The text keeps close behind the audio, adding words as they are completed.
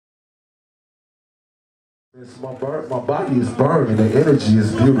My body is burning, the energy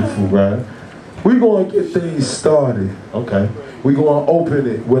is beautiful, right? We're going to get things started, okay? We're going to open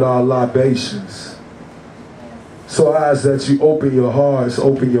it with our libations. So I ask that you open your hearts,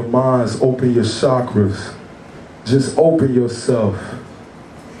 open your minds, open your chakras. Just open yourself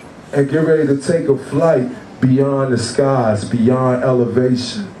and get ready to take a flight beyond the skies, beyond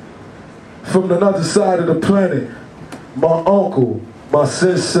elevation. From another side of the planet, my uncle, my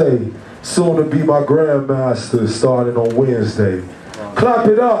sensei, soon to be my grandmaster, starting on Wednesday. Clap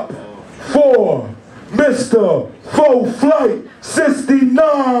it up for Mr. Flight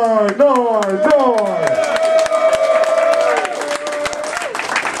 69.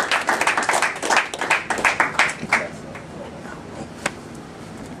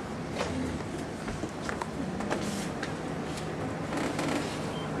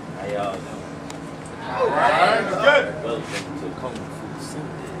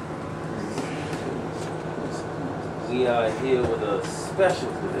 We are here with a special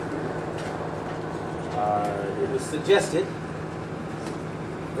delivery. It was suggested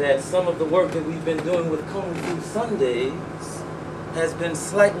that some of the work that we've been doing with Kung Fu Sundays has been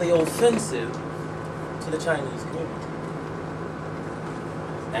slightly offensive to the Chinese community.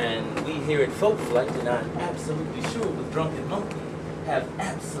 And we here at Folk Flight, and I'm absolutely sure with Drunken Monkey, have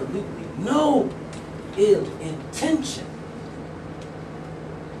absolutely no ill intention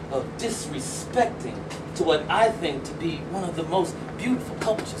of disrespecting to what I think to be one of the most beautiful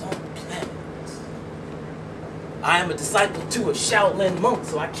cultures on the planet. I am a disciple too of Shaolin monks,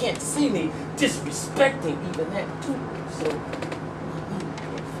 so I can't see me disrespecting even that too.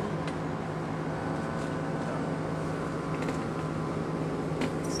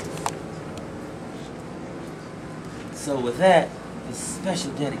 So with that, this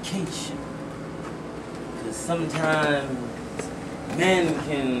special dedication, because sometimes men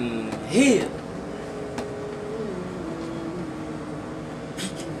can heal, he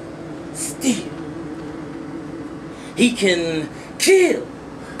can steal, he can kill,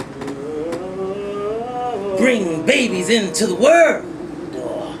 bring babies into the world,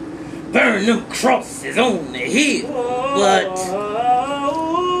 or burn them crosses on the hill. But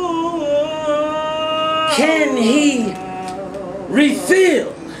can he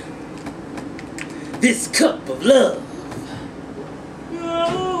refill this cup of love?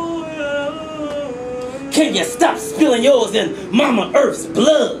 Can you stop spilling yours in Mama Earth's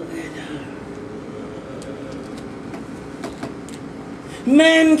blood?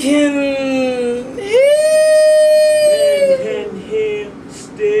 Man can heal,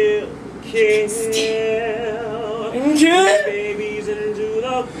 still kill, babies into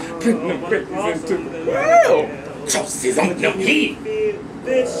the bring them babies into the world. Crosses on them head.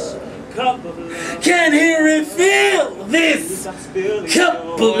 This cup of love. Can he refill this cup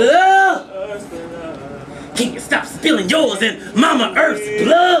of love? Can you stop spilling yours in Mama Earth's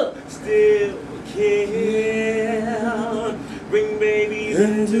blood? Still kill, bring babies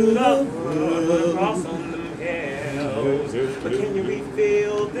into the world, cross on them hills. But can you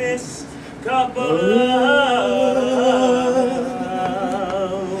refill this cup of love?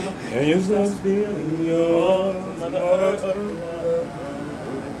 Can you stop spilling your Mother Earth's blood?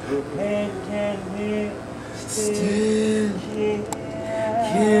 And can we still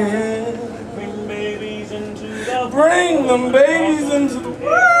kill, bring babies into the bring them babies into the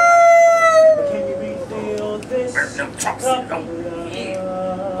world? Can you refill this cup of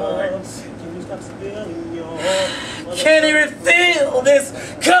love? Can you stop spilling your Can you refill this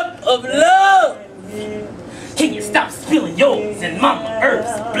cup of love? Can you stop spilling yours in Mama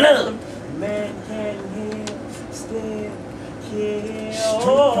Earth's blood? Man can heal, still kill. Straight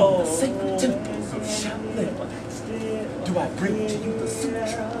from the sacred temples of Shaolin, do I bring to you the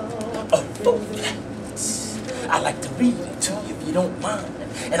sutra of Folk Flight. I like to read it to you if you don't mind,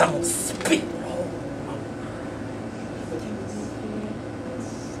 and I'm gonna spit it all.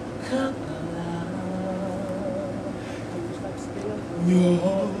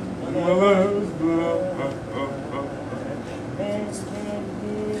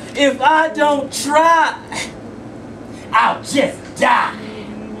 If I don't try, I'll just die.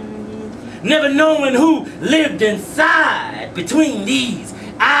 Never knowing who lived inside between these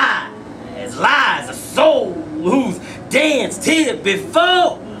eyes lies a soul who's danced here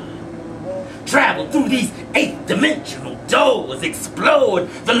before. Traveled through these 8th dimensional doors, explored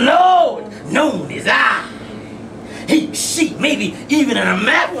the Lord known as I. He, she, maybe even an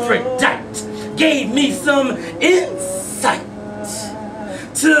hermaphrodite gave me some insight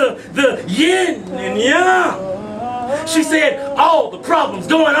to the yin and yang. She said all the problems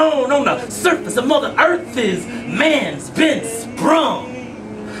going on the surface of Mother Earth is man's been sprung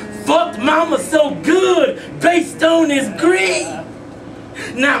fucked mama so good based on his greed.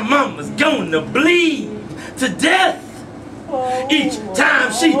 Now mama's gonna bleed to death each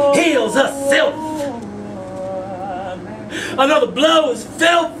time she heals herself. Another blow is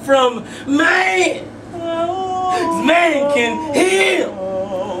felt from man. Man can heal,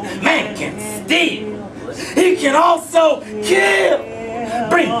 man can steal, he can also kill,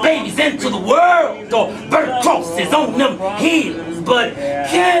 bring babies into the world or burn crosses on them hills. But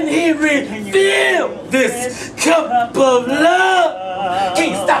can he refill this cup of love? Can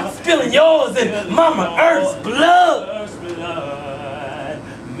you stop spilling yours in Mama Earth's blood?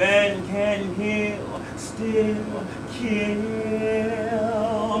 Man can heal, still kill,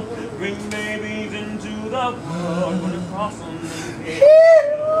 bring babies into the world when the cross on the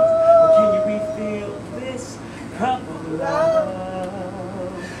hill. Can you refill this cup of love?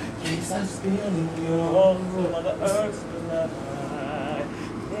 Can you stop spilling yours in Mother Earth's blood?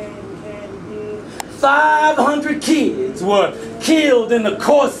 Man can heal. 500 kids were killed in the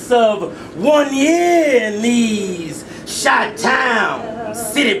course of 1 year in these Chi-Town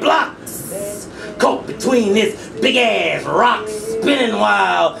city blocks, caught between this big ass rock spinning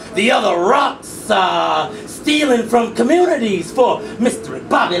while the other rocks are stealing from communities for Mr.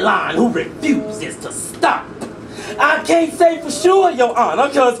 Babylon, who refuses to stop. I can't say for sure, Your Honor,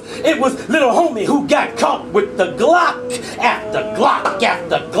 cause it was little homie who got caught with the Glock after Glock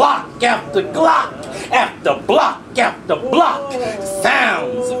after Glock after Glock after block after block.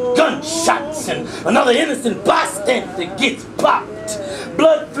 Sounds of gunshots and another innocent bystander gets popped.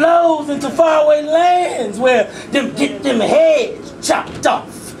 Blood flows into faraway lands where them get them heads chopped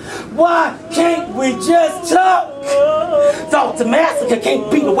off. Why can't we just talk? Thought the massacre can't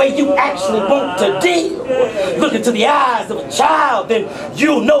be the way you actually want to deal. Look into the eyes of a child, then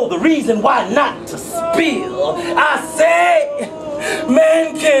you'll know the reason why not to spill. I say,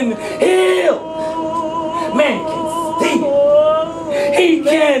 man can heal, man can steal, he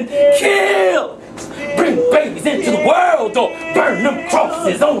can kill, bring babies into the world or burn them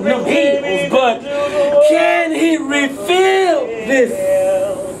crosses on them hills. But can he refill this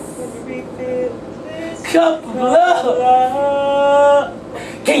cup of love?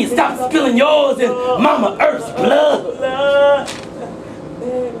 Can you stop spilling yours in Mama Earth's blood?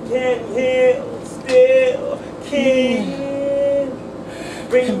 Man can heal, still kill,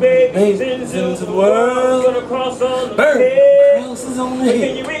 bring babies into the world, gonna cross on the hill. Crosses on the Can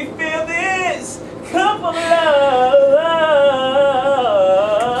hill. you refill this cup of love?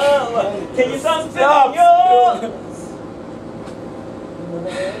 Can you stop spilling yours?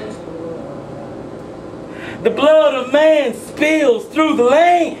 The blood of man spills through the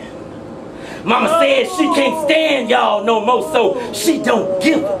land. Mama says she can't stand y'all no more, so she don't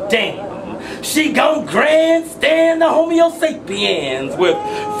give a damn. She gon' grandstand the Homo sapiens with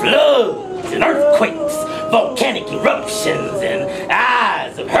floods and earthquakes, volcanic eruptions, and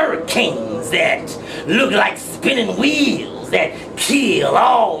eyes of hurricanes that look like spinning wheels that kill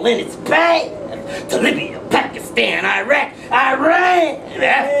all in its path. To Libya, Pakistan, Iraq, Iran,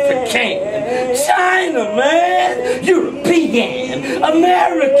 African, China, man, European,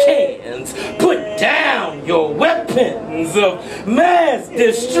 Americans, put down your weapons of mass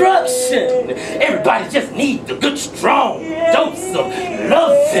destruction. Everybody just needs a good strong dose of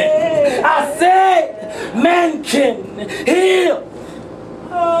loving. I say, man can heal,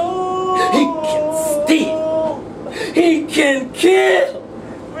 he can steal, he can kill,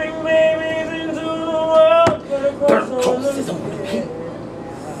 Bring babies into the world, burn crosses on the hill.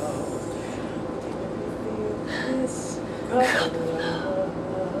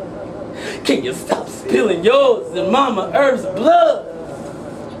 Can you stop spilling yours in Mama Earth's blood?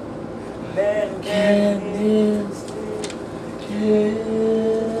 Man Can you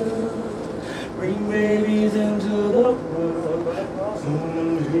kill, bring babies into the world,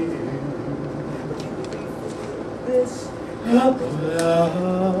 this cup of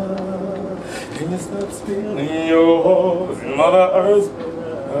love. Can you stop spilling yours in Mother Earth's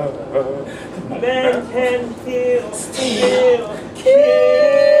blood? Man can heal, still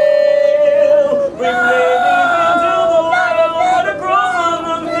kill, bring babies into the world across on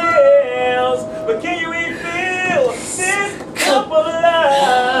them hills. But can you refill this cup of love?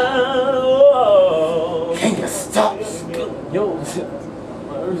 Can you stop spilling yours in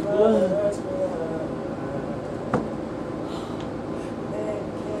Mother Earth's blood?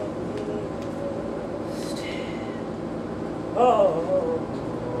 Oh.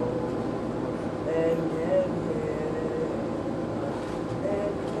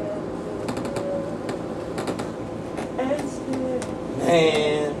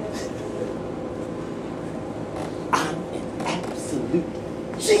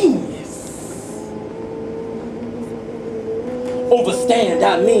 genius. Overstand,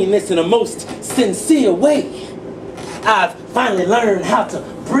 I mean this in a most sincere way. I've finally learned how to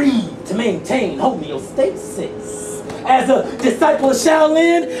breathe to maintain homeostasis. As a disciple of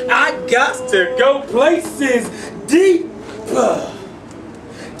Shaolin, I got to go places deeper.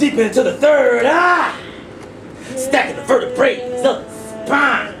 Deep into the third eye. Stacking the vertebrae of the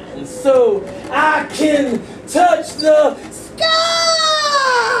spine so I can touch the sky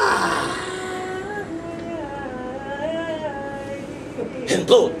and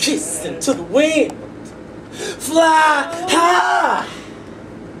blow a kiss into the wind. Fly high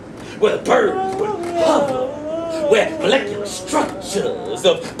where the birds would hover, where molecular structures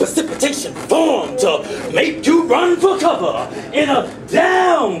of precipitation form to make you run for cover in a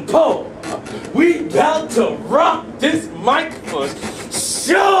downpour. We about to rock this mic for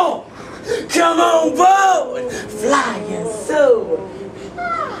sure. Come on board, flying so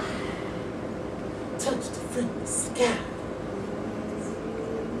high. Touch the friendly sky.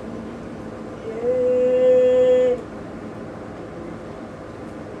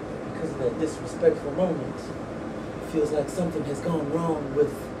 Because of that disrespectful moment, it feels like something has gone wrong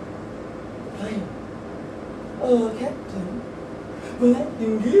with the plan. Oh, Captain, well, that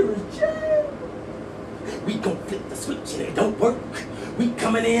thing here is jammed. We gon' flip the switch and it don't work. We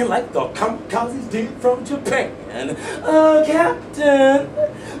coming in like the kamikazes did from Japan. Oh, Captain,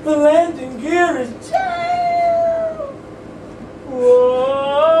 the landing gear is jammed.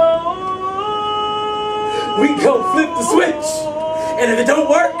 Whoa. We gon' flip the switch, and if it don't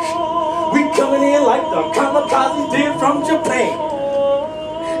work, we coming in like the kamikazes did from Japan.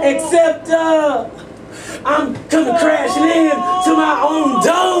 Except, I'm coming crashing in to my own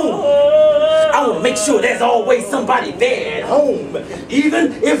dome. I want to make sure there's always somebody there at home,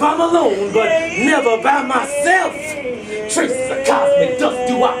 even if I'm alone, but never by myself. Traces of cosmic dust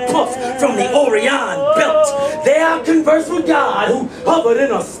do I puff from the Orion belt. There I converse with God, who hovered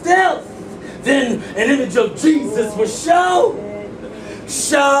in a stealth. Then an image of Jesus was shown.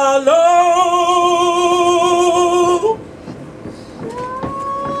 Shalom.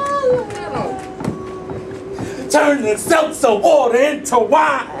 Turning seltzer water into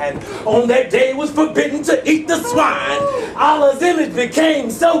wine. On that day it was forbidden to eat the swine. Allah's image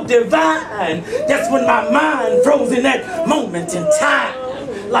became so divine. That's when my mind froze in that moment in time.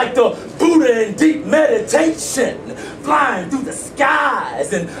 Like the Buddha in deep meditation. Flying through the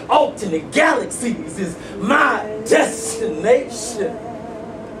skies and alternate galaxies is my destination.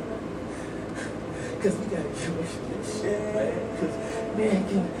 Cause we gotta get away from this shit, man. Cause man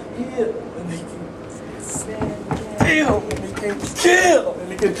can heal and they can feel and they can kill and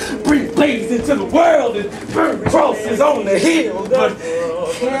they can breathe blaze into the world and burn crosses on the hills. But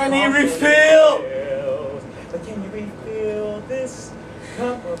can he refill? But can you refill this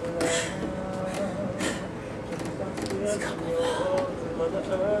cup of love? This cup of love, Mother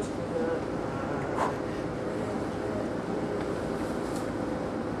Earth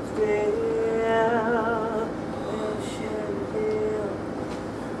still and she'll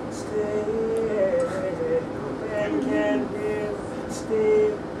still and can live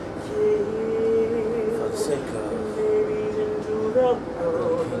still For the sake of babies into the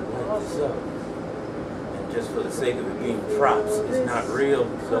world. and just for the sake of it being props, it's not real,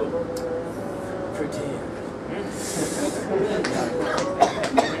 so pretend.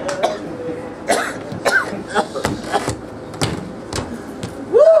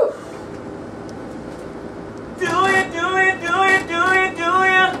 Woo! Do you?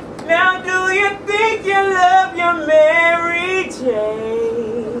 Now do you think you love your Mary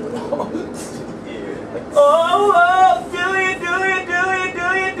Jane? Oh, do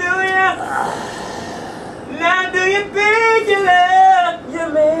you? Now do you think you love your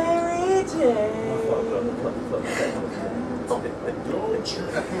Mary Jane?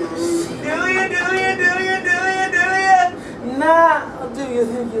 Do you? Now, do you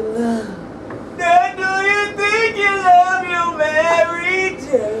think you love? Now do you think you love your Mary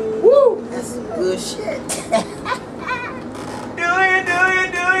Jane? Woo! That's some good shit. Do you?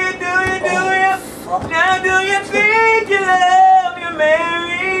 Now do you think you love your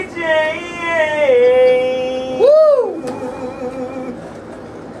Mary Jane? Woo!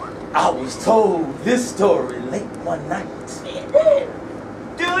 I was told this story late one night. Do you?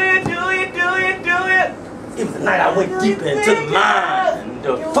 It was the night I went deep into the mind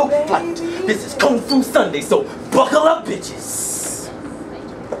of folk flight. This is Kung Fu Sunday, so buckle up, bitches.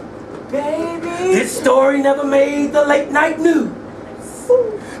 Baby. This story never made the late night news.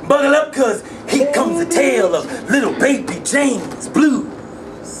 Buckle up, cause here comes a tale of little baby Jane's blues.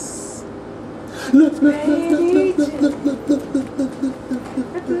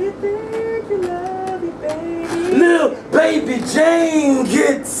 Baby Jane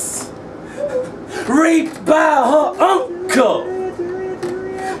gets raped by her uncle.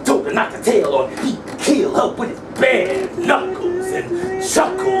 Told her not to tell or he'd kill her with his bare knuckles and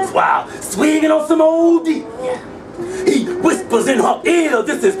chuckles while swinging on some OD. He whispers in her ear,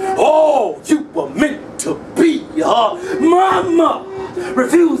 this is all you were meant to be. Her mama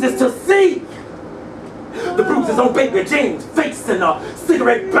refuses to see the bruises on Baby Jane's face and her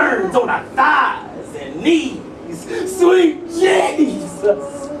cigarette burns on her thighs and knees. Sweet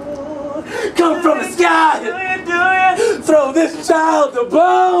Jesus, come from the sky and throw this child a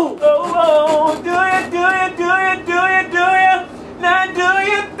bone. Oh, do you? Now do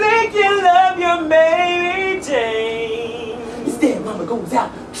you think you love your baby Jane? Instead, mama goes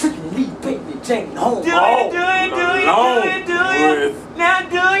out tricking and leave Baby Jane home. Do you? Now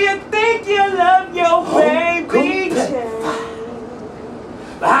do you think you love your baby Jane?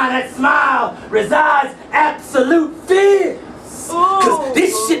 Behind that smile resides absolute fear. Cause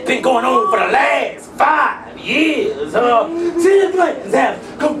this shit been going on for the last 5 years. Tear glands have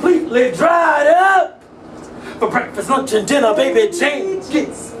completely dried up. For breakfast, lunch, and dinner, Baby Jane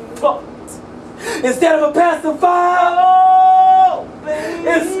gets fucked. Instead of a pacifier,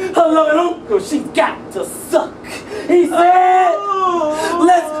 it's her loving uncle she's got to suck. He said,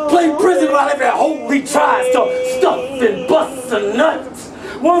 let's play prison while every hole he tries to stuff and bust a nut.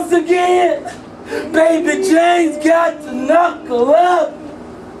 Once again, Baby Jane's got to knuckle up.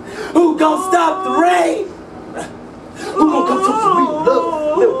 Who gon' stop the rain? Who gon' come show some real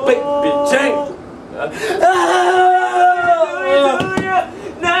love, little Baby Jane?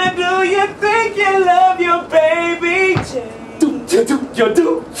 Now do you think you love your baby Jane? Do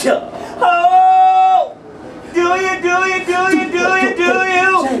ya? Oh, do you?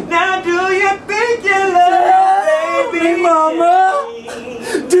 Now do you think you love your baby mama?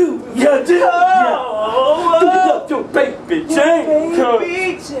 Jane? Do ya? Do you love your Baby Jane?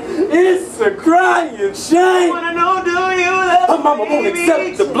 It's a crying I shame. wanna know, do you love Her mama won't baby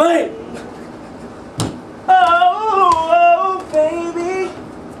accept the Jane? blame. Oh, baby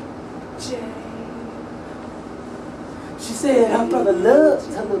Jane. She said her brother loves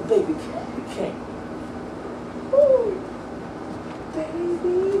her little baby cat. Ooh,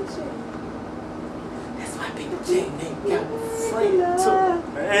 baby Jane. That's why Baby Jane ain't got a friend to her.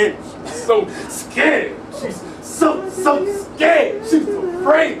 Man, she's so scared. She's so scared. She's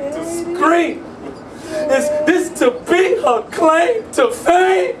afraid to scream. Is this to be her claim to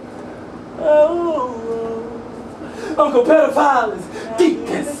fame? Oh, Uncle Pedophile is deep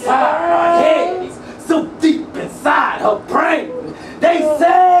inside her head. He's so deep inside her brain. They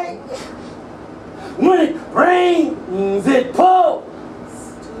say when it rains, it pours.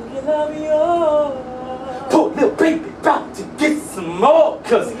 do you love your Poor little baby about to get some more.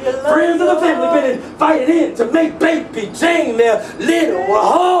 Cause friends of the family been invited in to make Baby Jane their little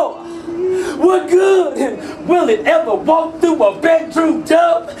whore. What good and will it ever walk through a bedroom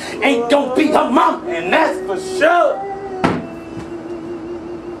door? Ain't gonna be her mama, and that's for sure.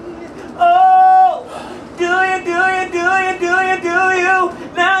 Oh, do you?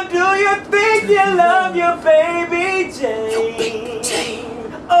 Now do you think you love your baby Jane? Your Baby Jane.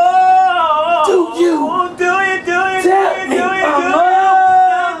 Oh, Do you? Tell me, mama.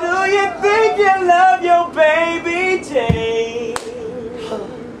 Now do you think you love your baby Jane?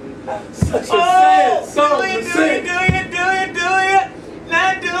 Such a sad song to sing. Do you? Now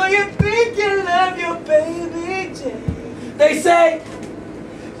do you think you love your baby Jane? They say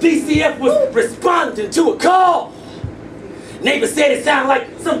DCF was responding to a call. Neighbor said it sounded like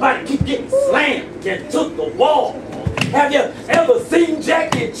somebody keep getting slammed into the wall. Have you ever seen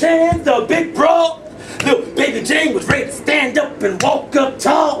Jackie Chan, the big bro? Little Baby Jane was ready to stand up and walk up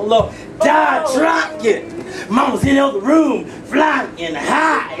tall or die trying. Mama's in the other room, flying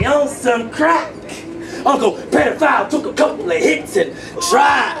high on some crack. Uncle Pedophile took a couple of hits and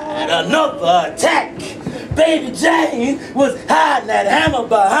tried another attack. Baby Jane was hiding that hammer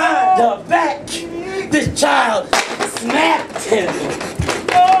behind her back. This child snapped and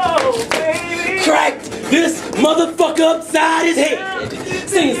cracked this motherfucker upside his head.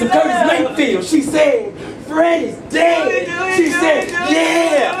 Singing some Curtis Mayfield, she said, Freddy's dead. She said,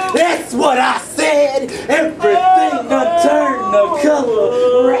 yeah, that's what I said. Everything done turned the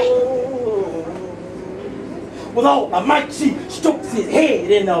color red. With all my might, she strokes his head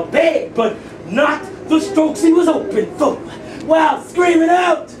in the bed, but not the strokes he was hoping for, while screaming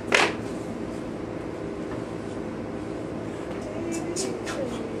out,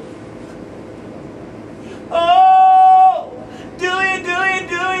 Oh, do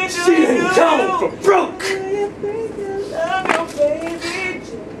you? she ain't coming for broke.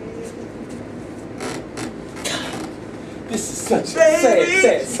 This is such a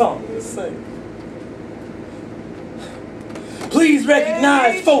sad song to sing. Please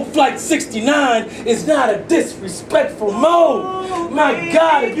recognize Flight 69 is not a disrespectful mode. My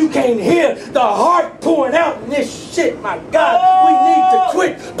God, if you can't hear the heart pouring out in this shit, my God, we need to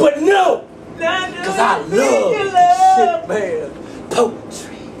quit. But no, because I love this shit, man.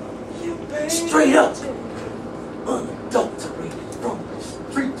 Poetry. Straight up. Unadulterated from the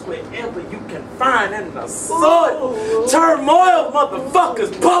streets, wherever you can find in the soil. Turmoil,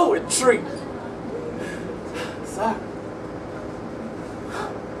 motherfuckers, poetry. Sorry.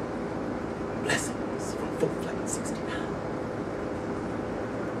 Blessings from Flight 69.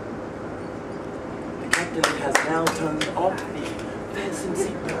 The captain has now turned off the fasten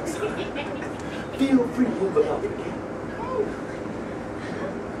seatbelts. Feel free to move above again.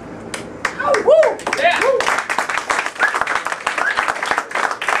 Woo! Yeah! Woo!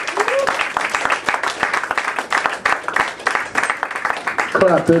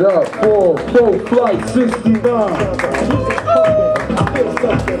 Clap it up for Flight 69.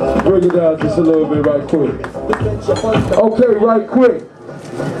 Bring it down just a little bit right quick. Okay, right quick.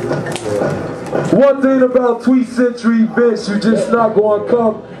 One thing about Tweet Century events, you're just not going to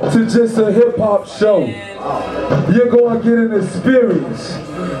come to just a hip-hop show. You're going to get an experience.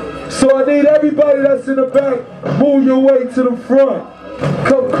 So I need everybody that's in the back, move your way to the front.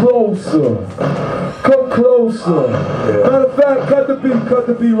 Come closer. Come closer. Matter of fact, cut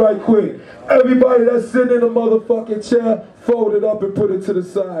the beat right quick. Everybody that's sitting in a motherfucking chair, fold it up and put it to the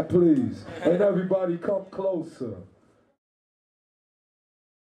side, please. And everybody come closer.